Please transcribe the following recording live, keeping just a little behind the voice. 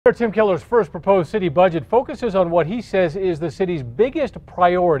Mayor Tim Keller's first proposed city budget focuses on what he says is the city's biggest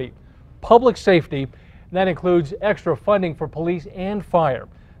priority, public safety. And that includes extra funding for police and fire.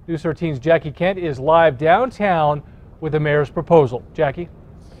 News 13's Jackie Kent is live downtown with the mayor's proposal. Jackie?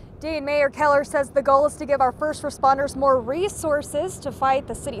 Dean, Mayor Keller says the goal is to give our first responders more resources to fight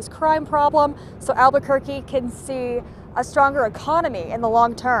the city's crime problem so Albuquerque can see a stronger economy in the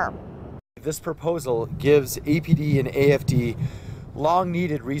long term. This proposal gives APD and AFD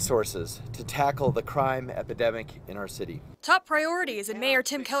long-needed resources to tackle the crime epidemic in our city. Top priorities in Mayor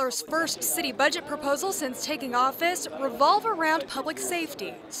Tim Keller's first city budget proposal since taking office revolve around public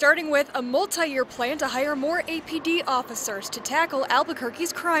safety, starting with a multi-year plan to hire more APD officers to tackle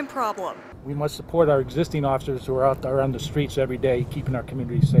Albuquerque's crime problem. We must support our existing officers who are out there on the streets every day keeping our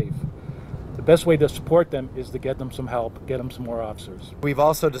community safe. The best way to support them is to get them some help, get them some more officers. We've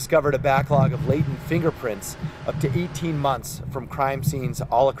also discovered a backlog of latent fingerprints up to 18 months from crime scenes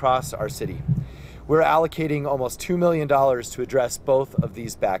all across our city. We're allocating almost $2 million to address both of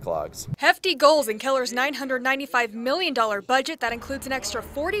these backlogs. Hefty goals in Keller's $995 million budget that includes an extra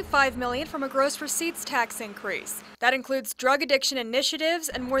 $45 million from a gross receipts tax increase. That includes drug addiction initiatives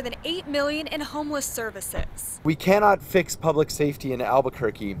and more than $8 million in homeless services. We cannot fix public safety in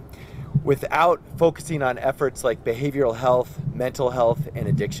Albuquerque without focusing on efforts like behavioral health, mental health, and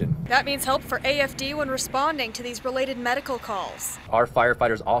addiction. That means help for AFD when responding to these related medical calls. Our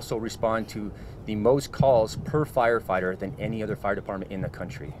firefighters also respond to the most calls per firefighter than any other fire department in the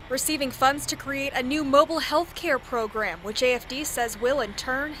country. Receiving funds to create a new mobile health care program, which AFD says will in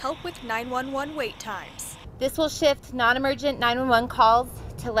turn help with 911 wait times. This will shift non-emergent 911 calls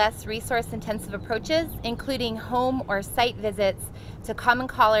to less resource-intensive approaches, including home or site visits to common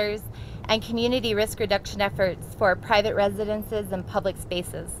callers and community risk reduction efforts for private residences and public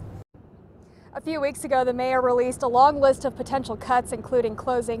spaces. A few weeks ago, the mayor released a long list of potential cuts, including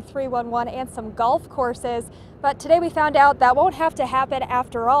closing 311 and some golf courses. But today we found out that won't have to happen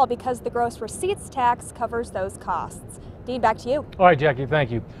after all because the gross receipts tax covers those costs. Dean, back to you. All right, Jackie,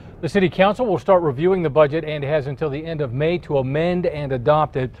 thank you. The City Council will start reviewing the budget and has until the end of May to amend and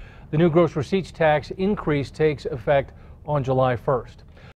adopt it. The new gross receipts tax increase takes effect on July 1st.